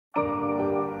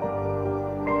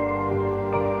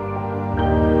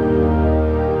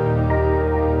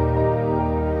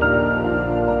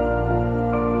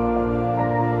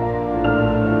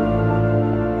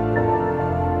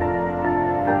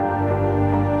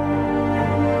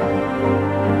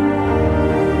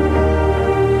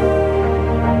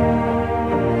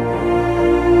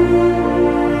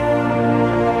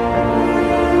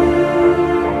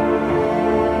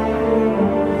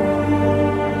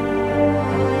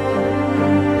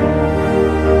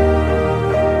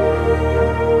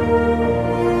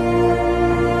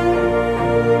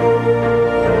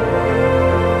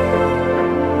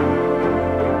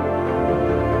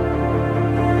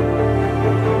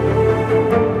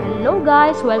Hello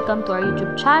guys, welcome to our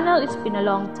YouTube channel. It's been a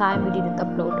long time we didn't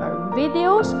upload our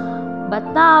videos, but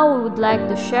now we would like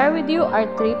to share with you our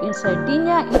trip in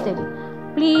Sardinia, Italy.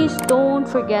 Please don't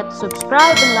forget to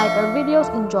subscribe and like our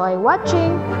videos. Enjoy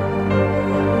watching!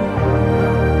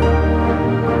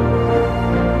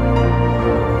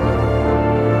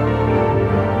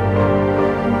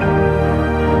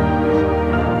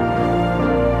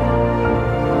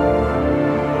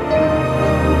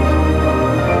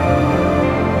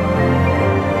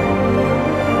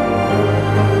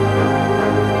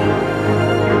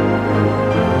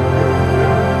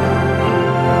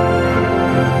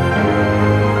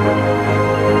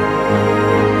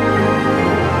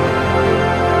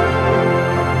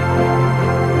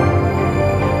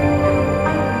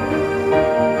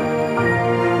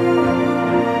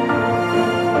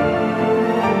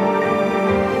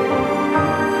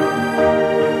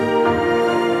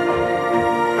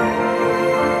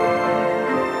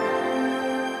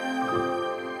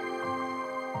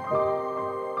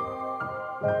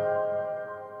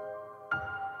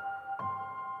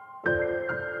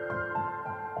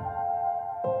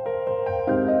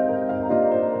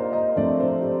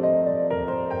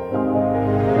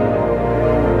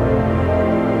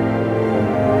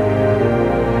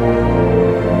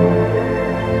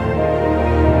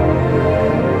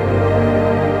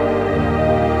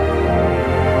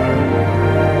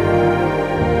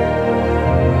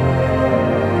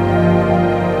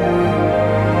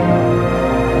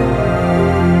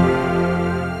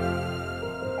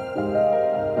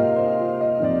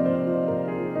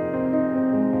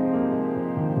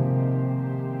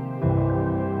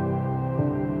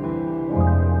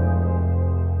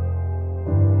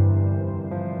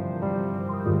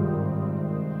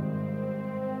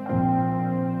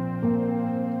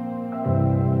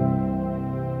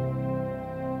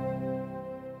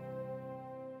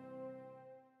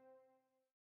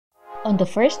 On the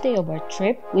first day of our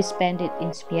trip, we spent it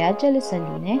in Spiaggia,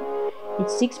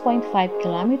 It's 6.5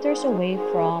 kilometers away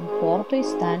from Porto,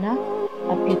 Istana,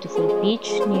 a beautiful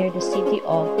beach near the city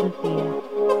of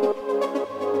Olbia.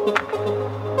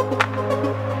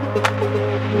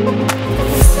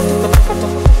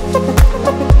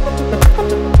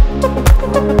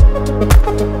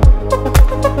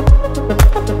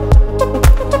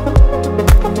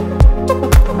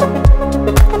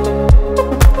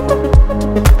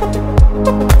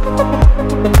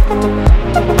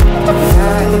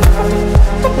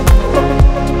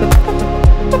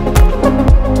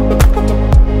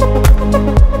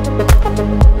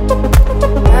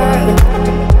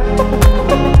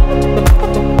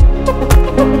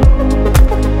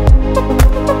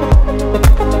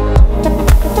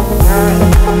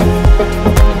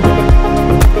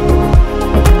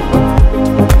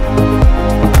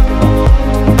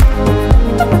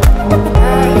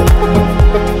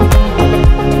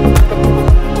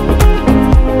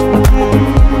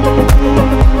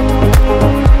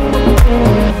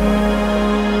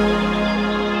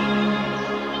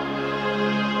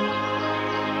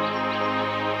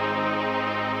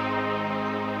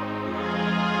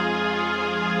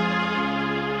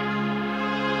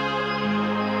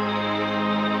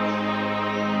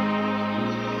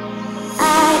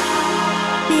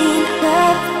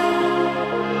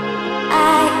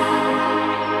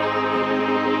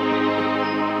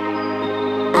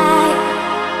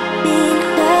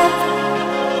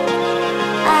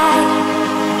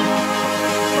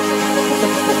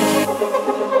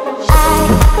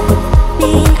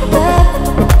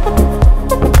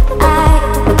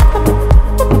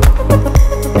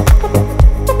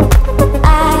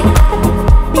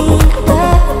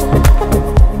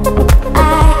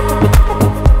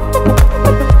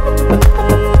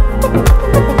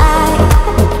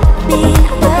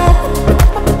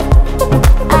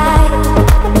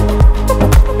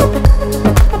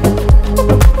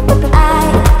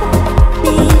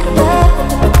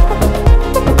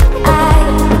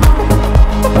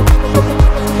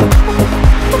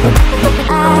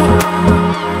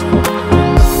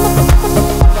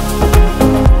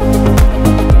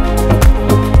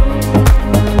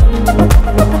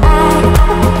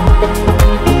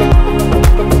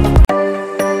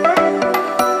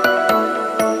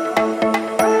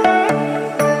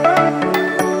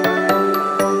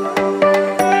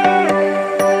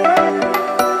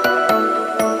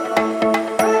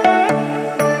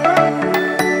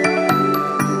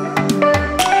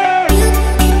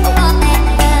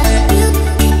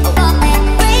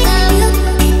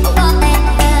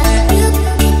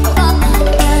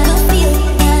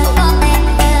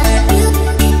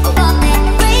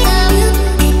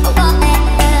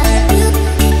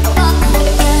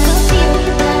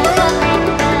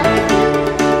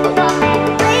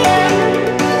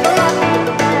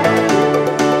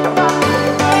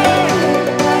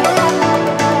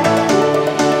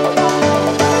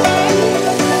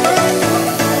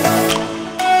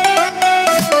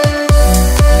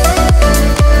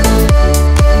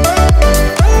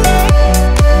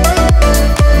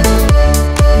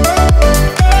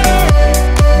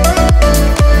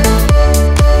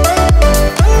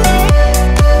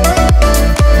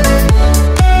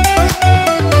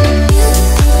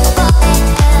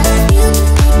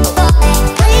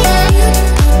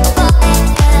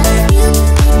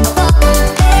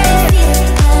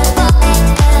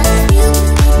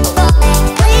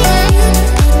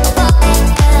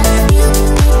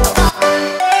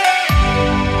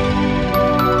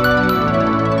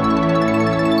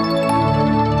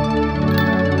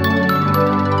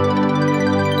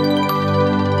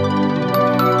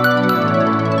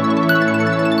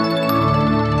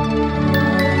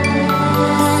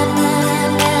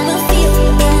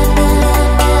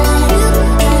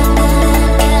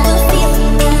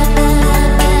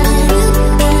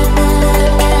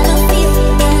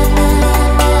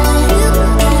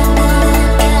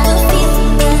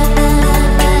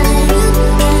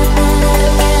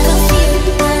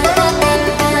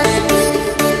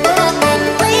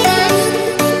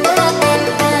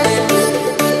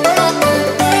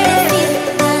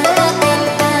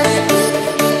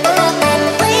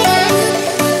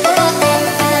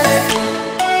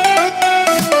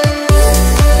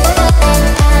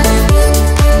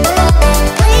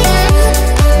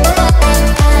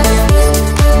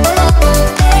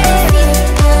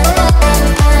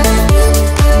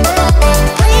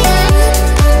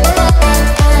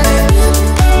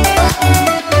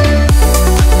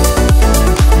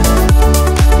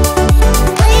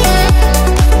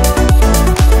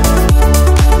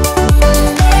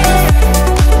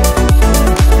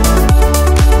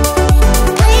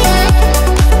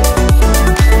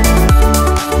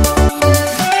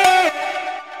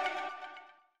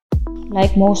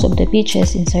 Like most of the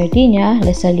beaches in Sardinia,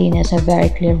 Les Salinas have very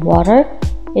clear water.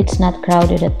 It's not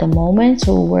crowded at the moment,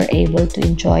 so we're able to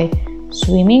enjoy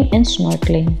swimming and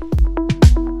snorkeling.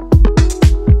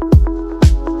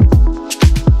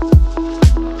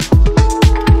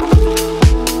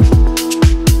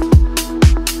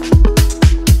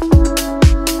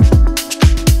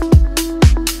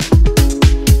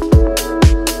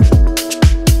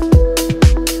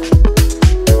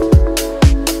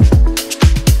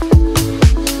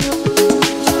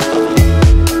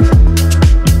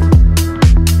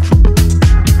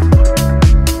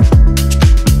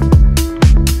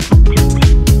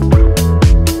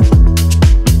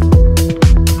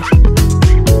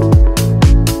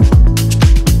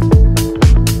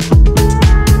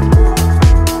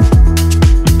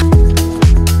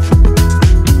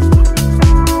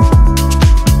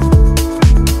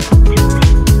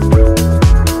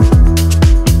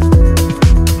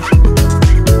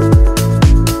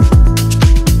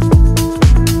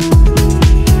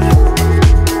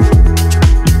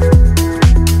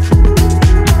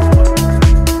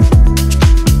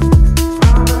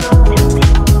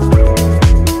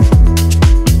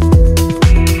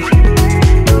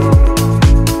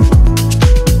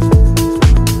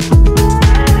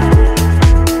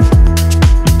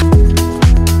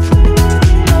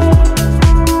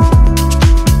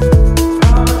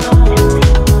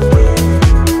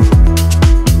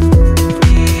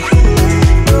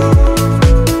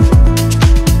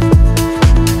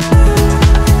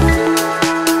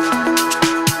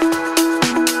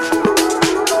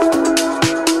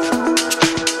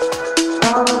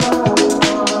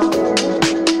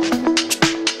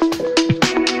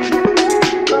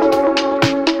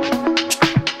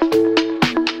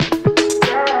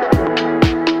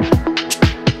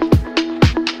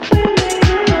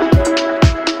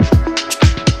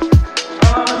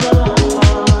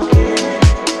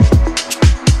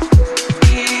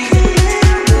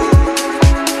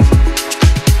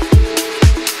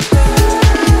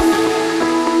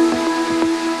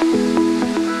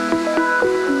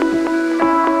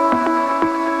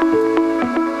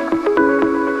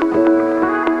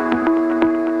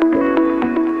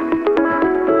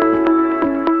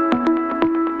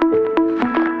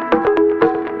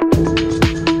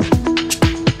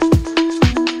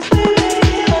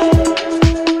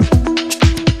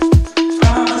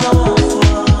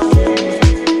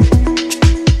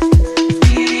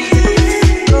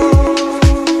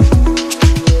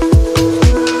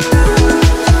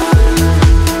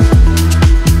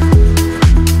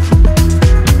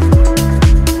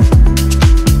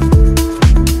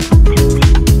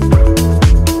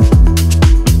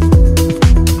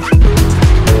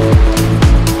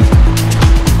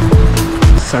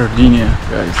 Sardinia,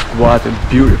 guys, what a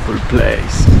beautiful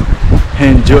place.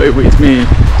 Enjoy with me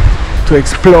to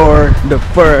explore the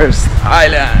first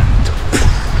island.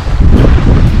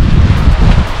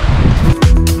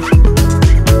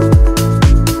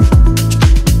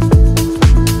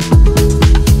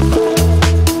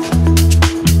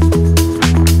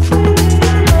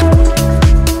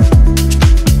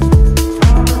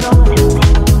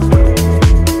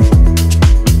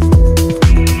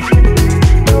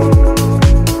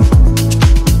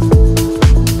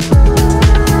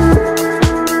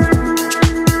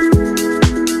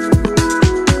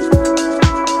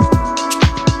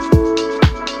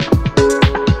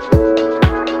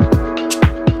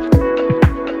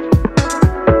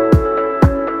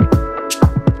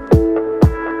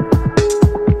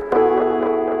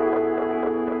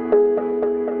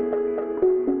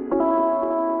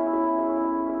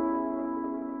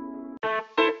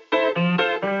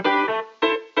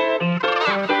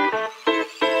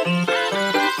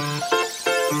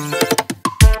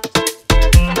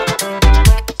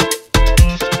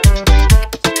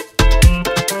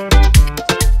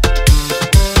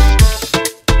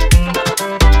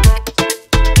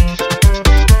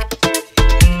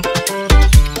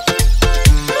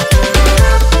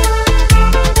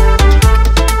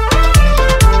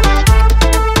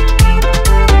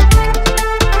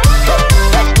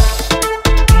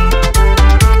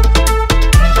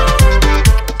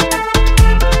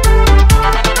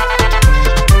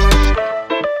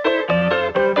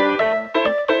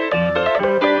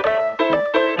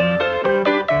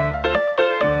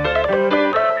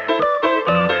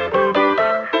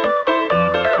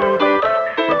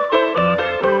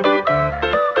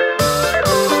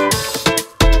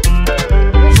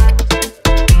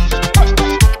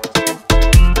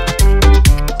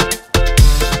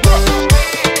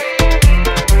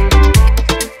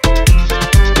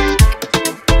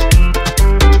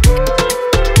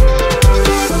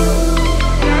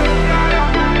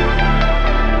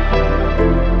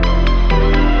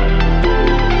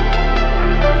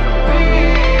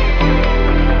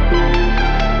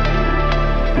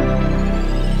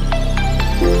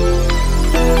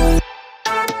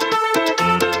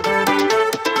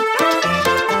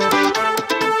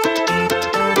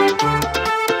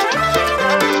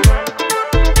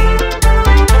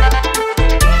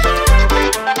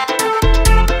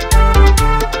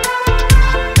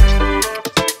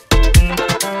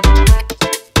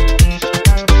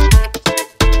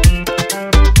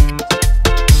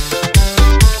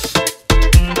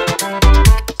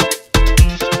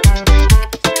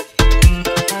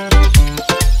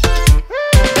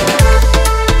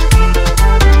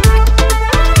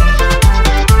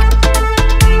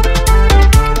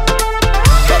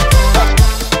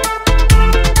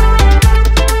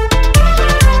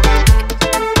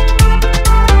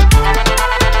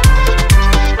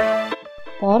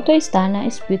 Porto Istana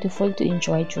is beautiful to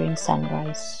enjoy during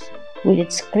sunrise, with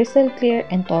its crystal clear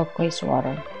and turquoise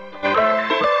water.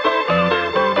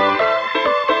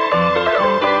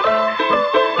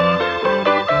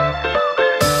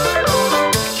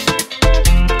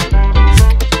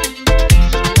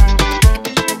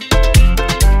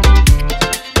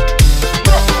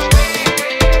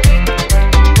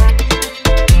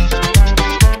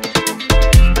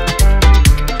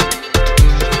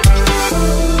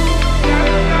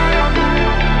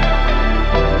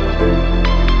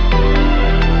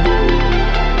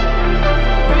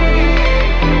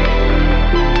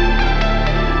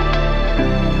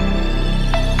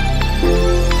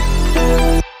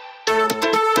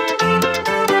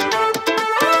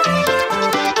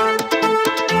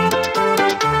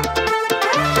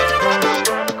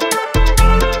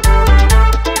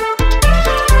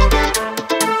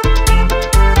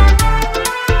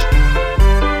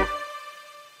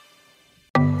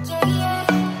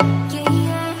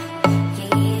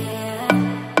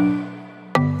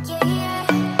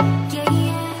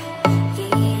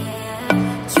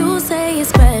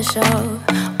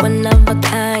 One of a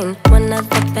kind, one of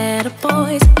the better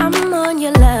boys. I'm on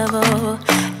your level,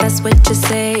 that's what you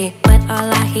say, but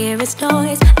all I hear is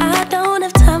noise. I don't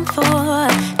have time for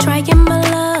trying my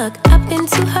luck. I've been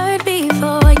too hurt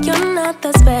before. You're not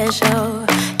that special,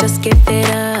 just give it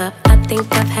up. I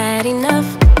think I've had enough.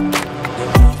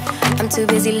 I'm too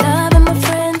busy loving my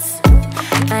friends.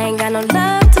 I ain't got no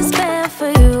love to spare for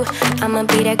you. I'ma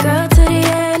be that girl to the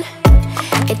end.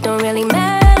 It don't really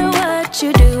matter what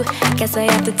you do. Guess I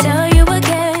have to tell you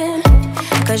again,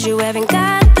 cause you haven't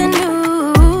got the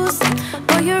news.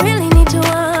 Boy, you really need to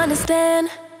understand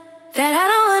that I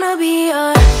don't wanna be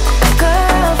your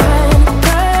girlfriend,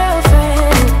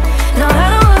 girlfriend. No, I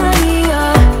don't wanna be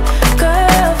your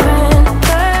girlfriend,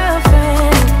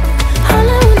 girlfriend. All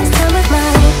I want is time with my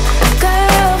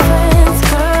girlfriend's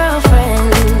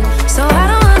girlfriend. So I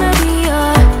don't wanna be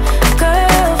your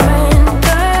girlfriend,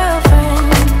 girlfriend.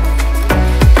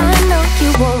 I know you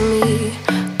want me,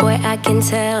 boy, I can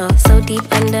tell. So deep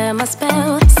under my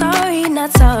spell. Sorry,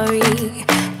 not sorry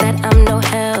that I'm no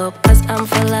help, cause I'm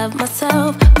full of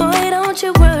myself. Boy, don't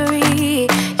you worry,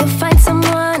 you'll find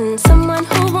someone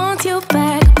who wants you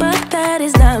back, but that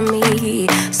is not me.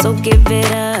 So give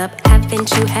it up,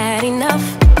 haven't you had enough?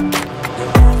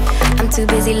 I'm too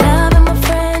busy loving my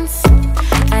friends.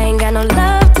 I ain't got no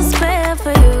love to spare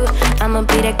for you. I'ma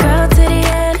be that girl to the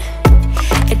end.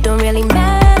 It don't really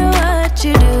matter what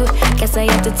you do. Guess I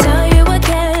have to tell you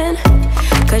again,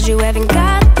 cause you haven't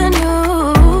got the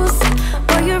news.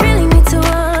 Boy, you really need to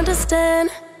understand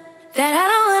that I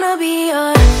don't wanna be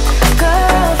your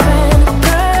girlfriend,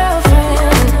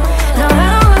 girlfriend. No, I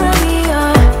don't wanna be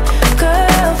your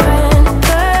girlfriend,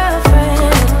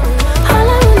 girlfriend. All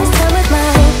I want is time with my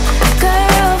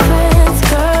girlfriend's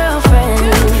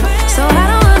girlfriend. So I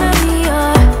don't wanna be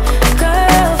your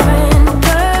girlfriend,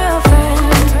 girlfriend.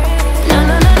 No,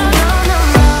 no, no, no, no, no,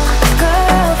 no.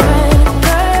 Girlfriend,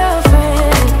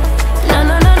 girlfriend. No,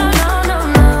 no, no, no, no, no,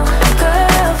 no.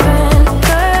 Girlfriend,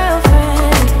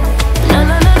 girlfriend. No,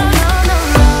 no, no, no, no, no,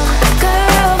 no.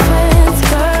 Girlfriend's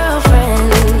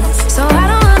girlfriend. So I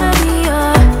don't wanna be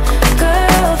your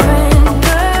girlfriend,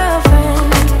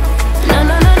 girlfriend. No,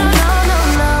 no, no, no, no, no,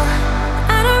 no.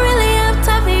 I don't really have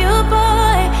time for you,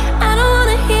 boy. I don't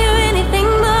wanna hear anything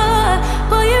more.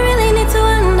 Boy, you really need to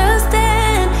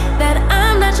understand that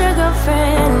I'm not your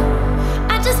girlfriend.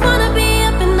 I just wanna be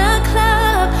up in the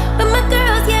club with my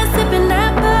girls, yeah, sipping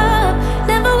that pub.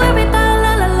 Never worry about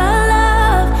la la la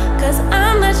love, cause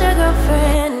I'm not your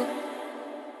girlfriend.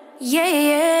 Yeah,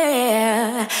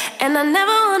 yeah. And I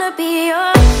never wanna be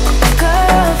your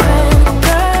girlfriend,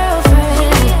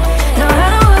 girlfriend. No, I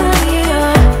don't wanna be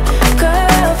your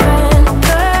girlfriend,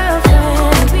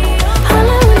 girlfriend. All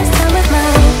I want is time with my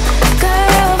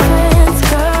girlfriend's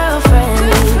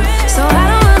girlfriend. So I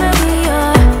don't wanna be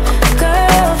your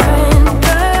girlfriend,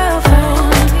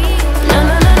 girlfriend. No,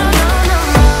 no, no, no, no, no,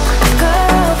 no.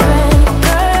 Girlfriend,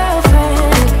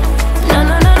 girlfriend. No,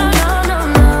 no, no, no, no, no,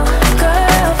 no.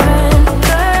 Girlfriend,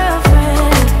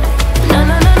 girlfriend. No,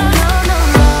 no, no, no, no, no,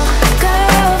 no.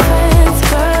 Girlfriend,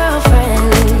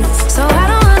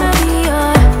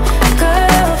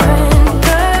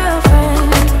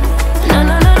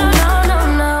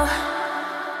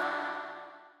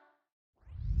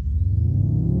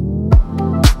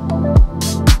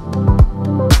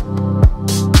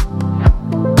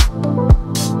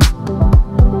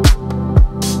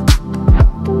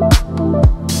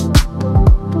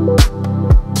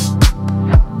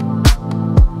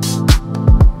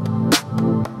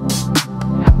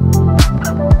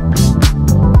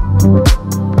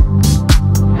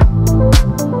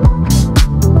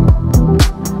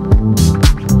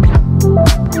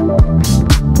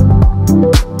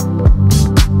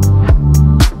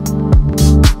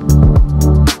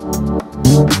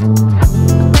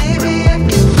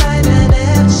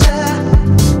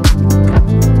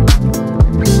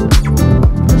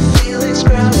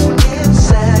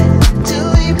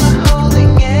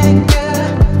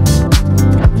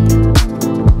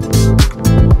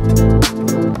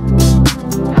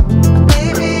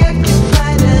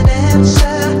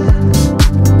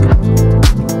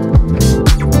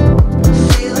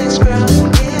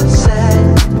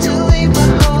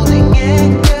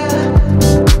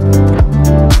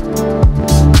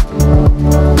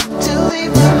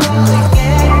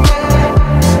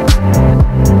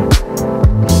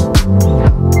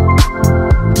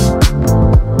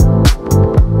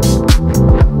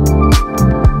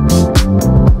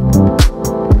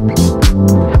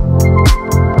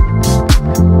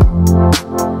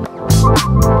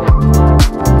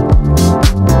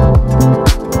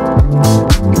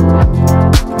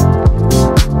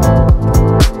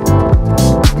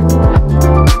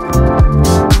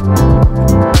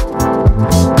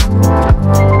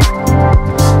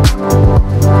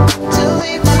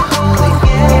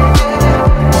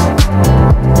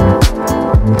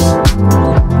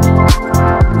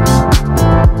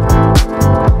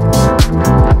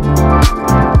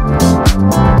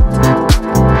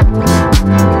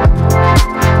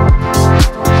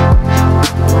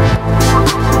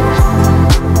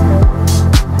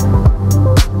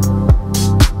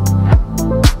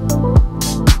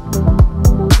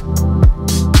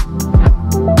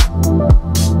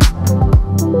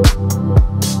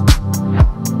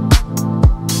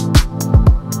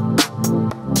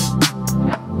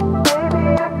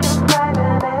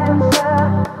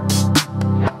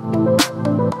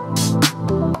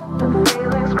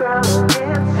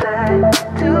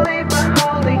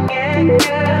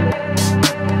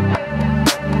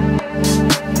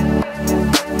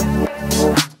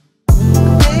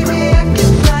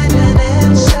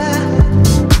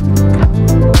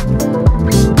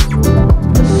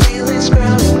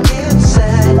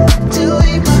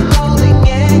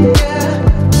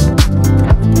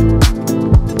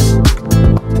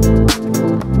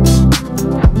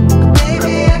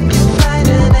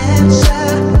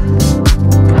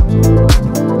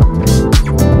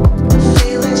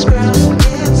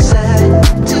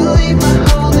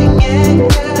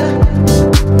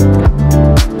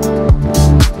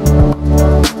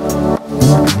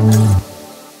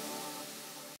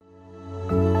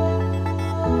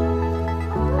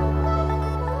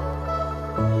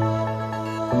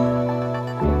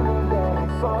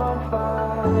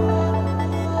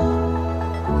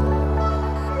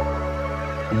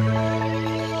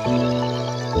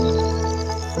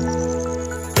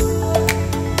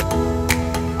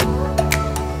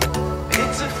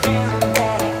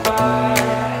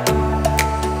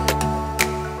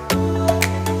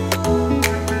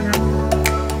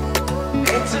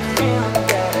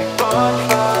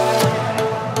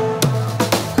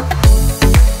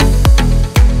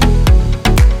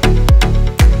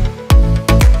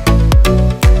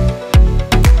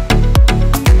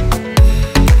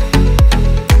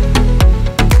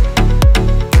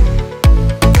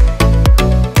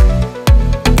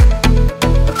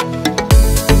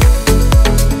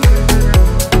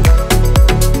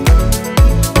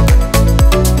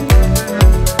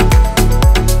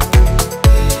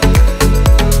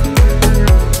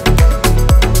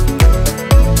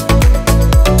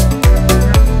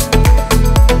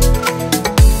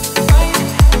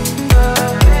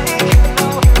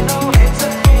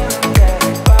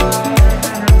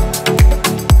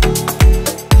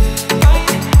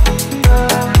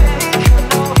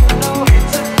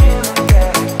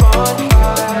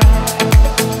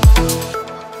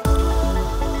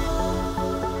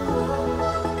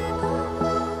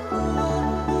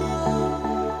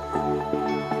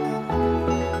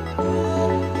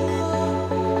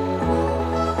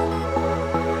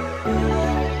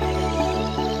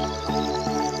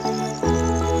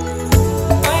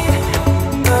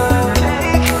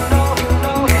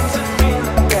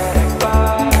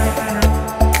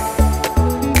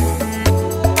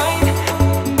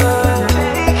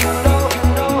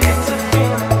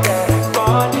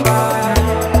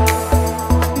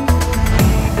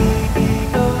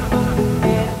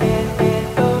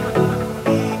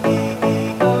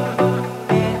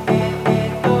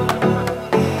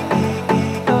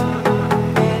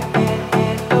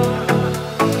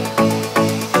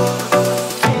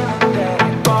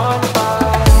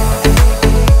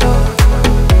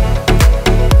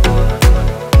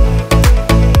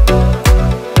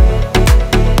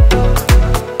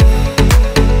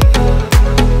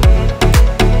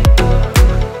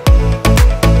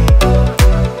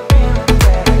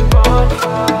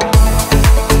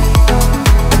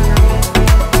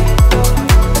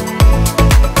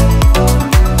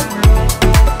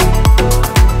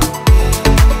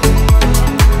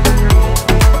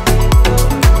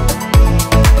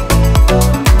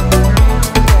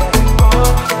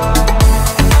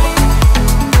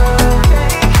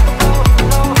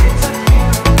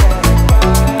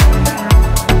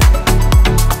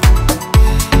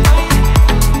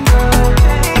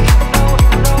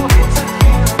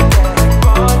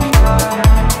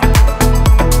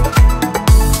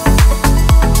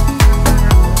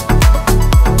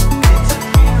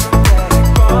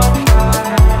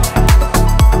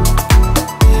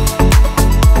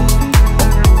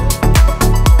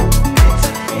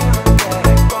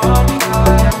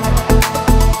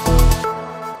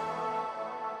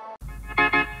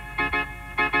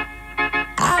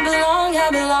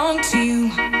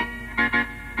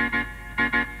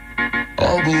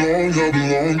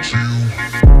 Do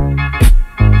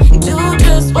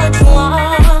just what you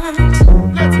want.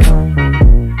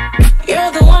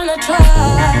 You're the one I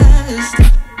trust,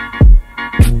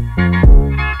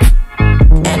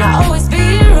 and I'll always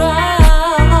be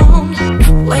around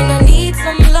when I need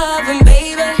some loving,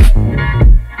 baby.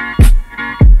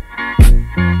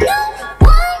 No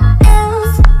one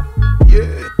else.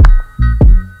 Yeah.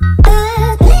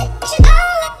 Let you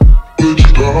down. Let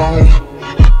you down.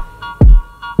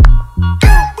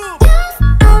 Just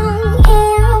on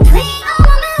him, play all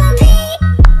my melody.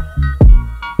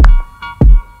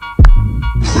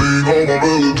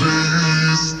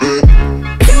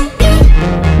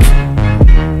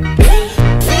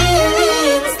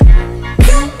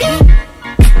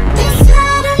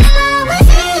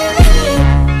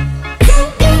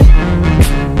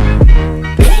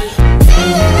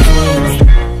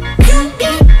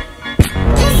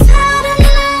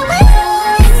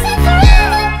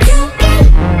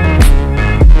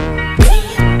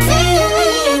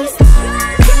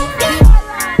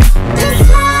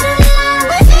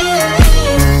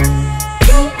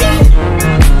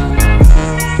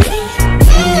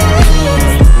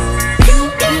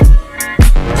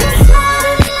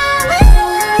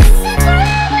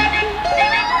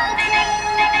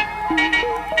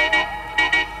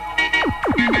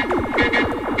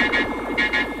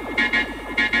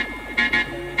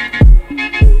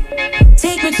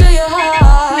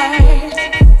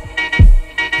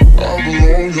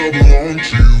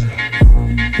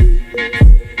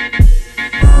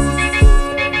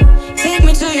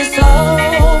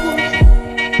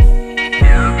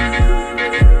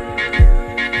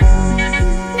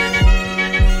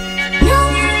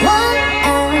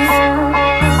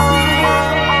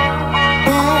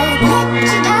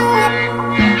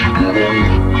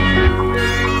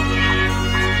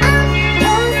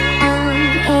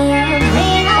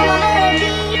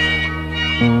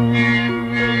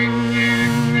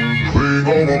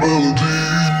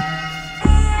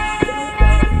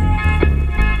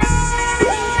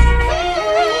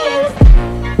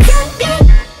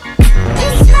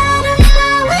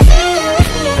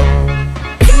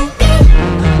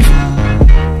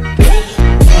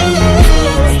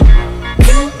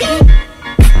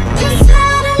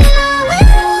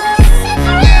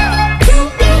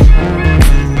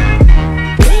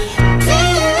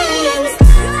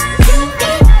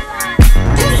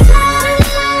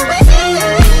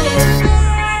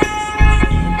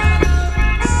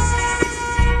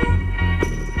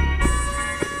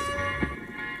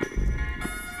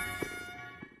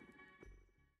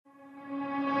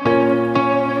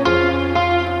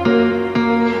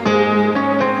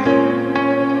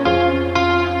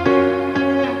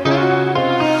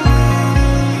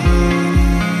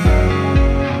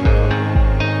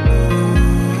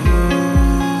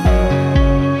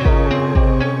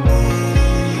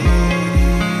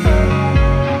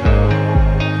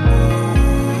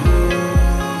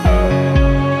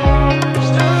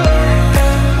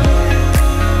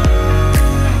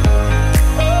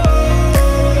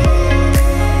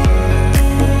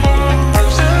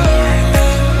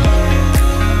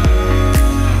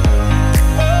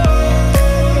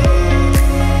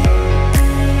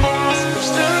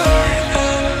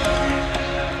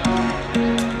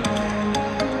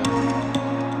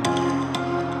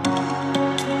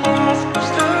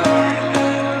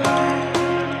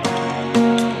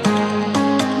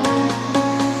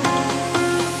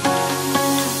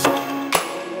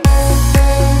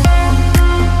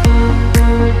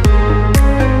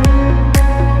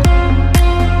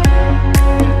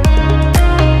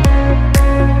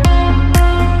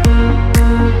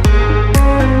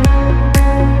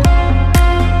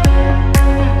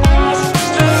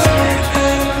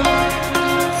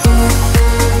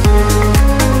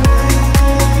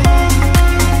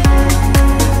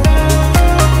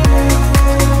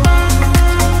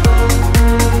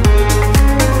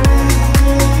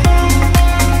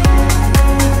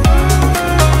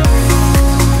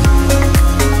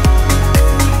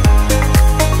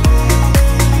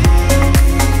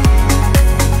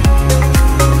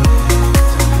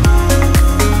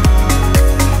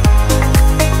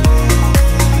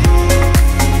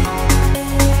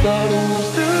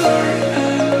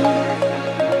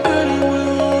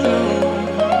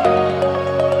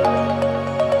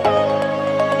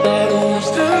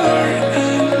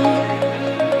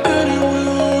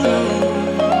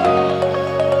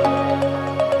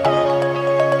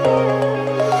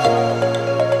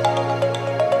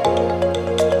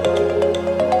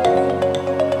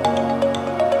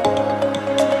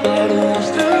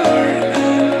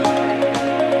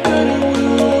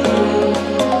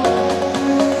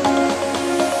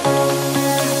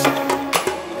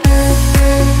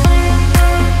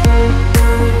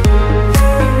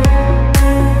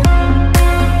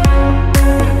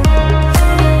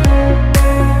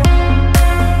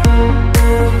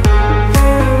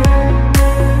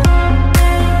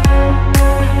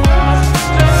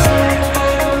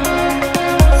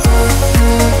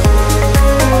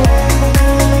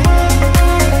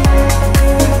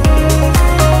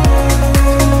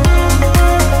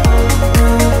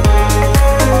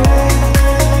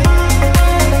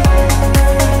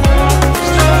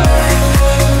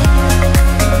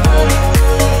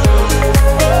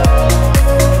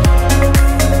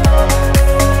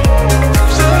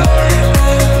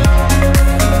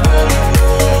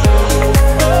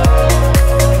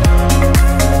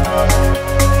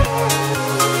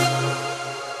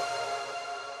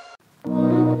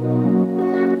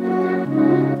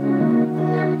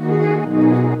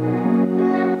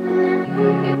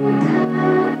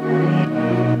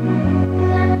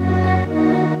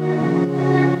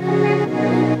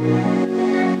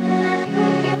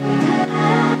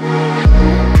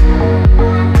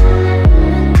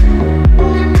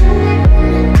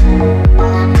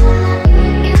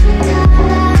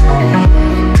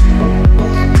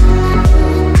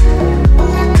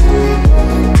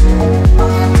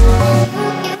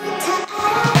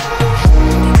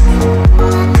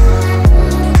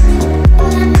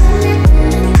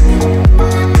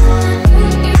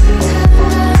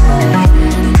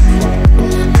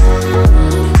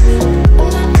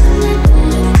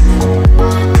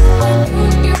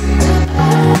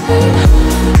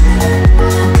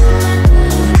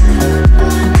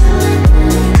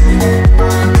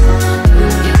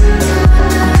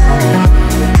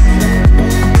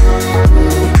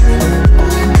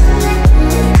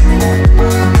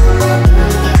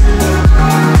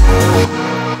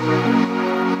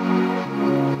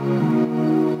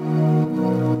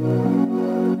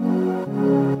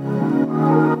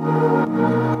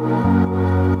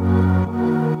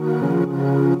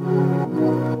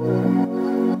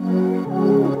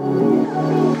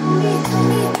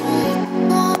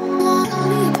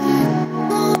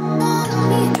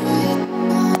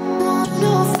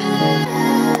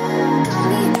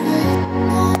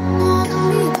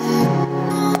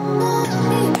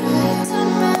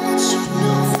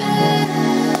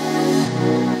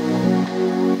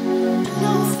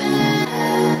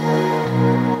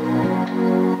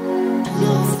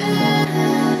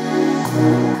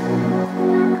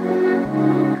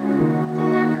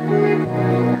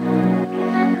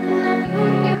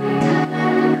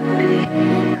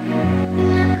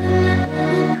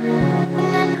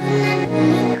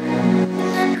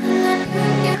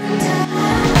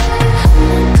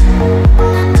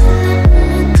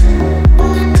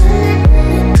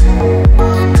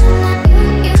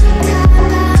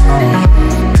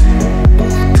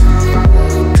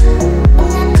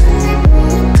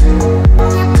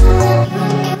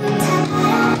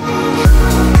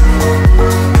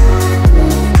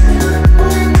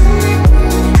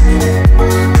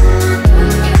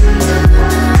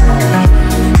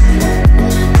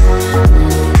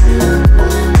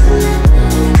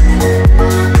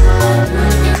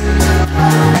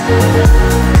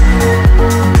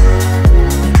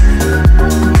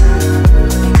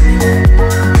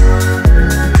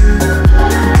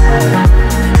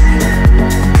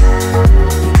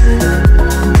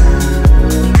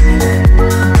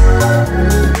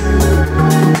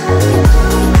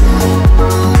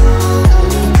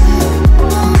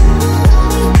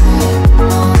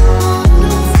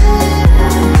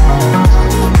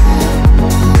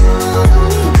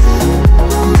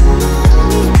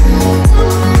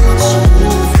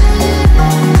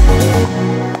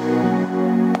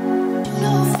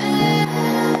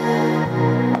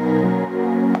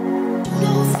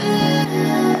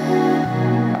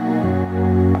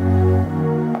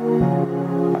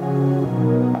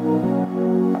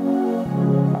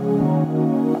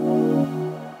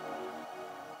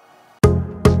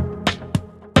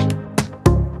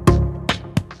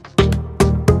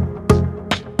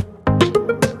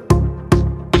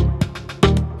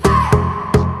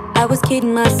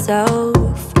 kidding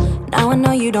myself. Now I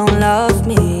know you don't love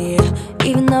me,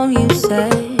 even though you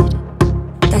said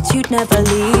that you'd never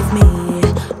leave me.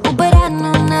 Oh, but I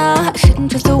know now I shouldn't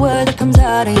trust a word that comes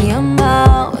out of your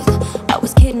mouth. I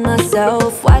was kidding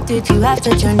myself. Why did you have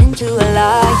to turn into a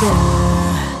liar?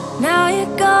 Now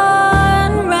you're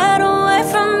gone, ran away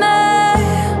from me,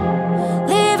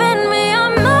 leaving me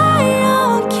on my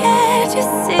own. Can't you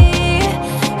see?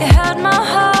 You had my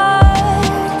heart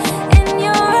in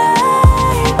your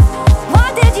eyes. Why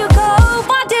did you go?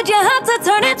 Why did you have to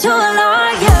turn into a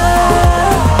liar?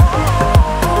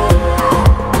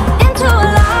 Into a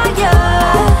liar.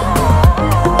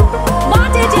 Why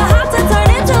did you have to turn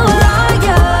into a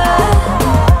liar?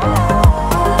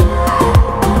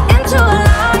 Into a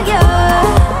liar.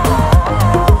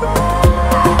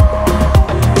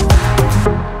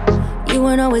 You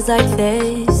weren't always like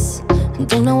this.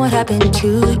 Don't know what happened to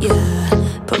you.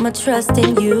 Put my trust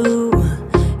in you.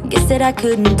 Guess that I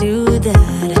couldn't do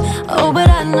that. Oh, but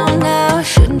I know now I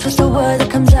shouldn't trust a word that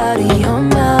comes out of your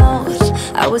mouth.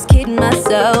 I was kidding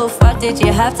myself. Why did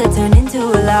you have to turn into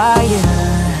a liar?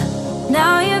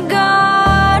 Now you're gone.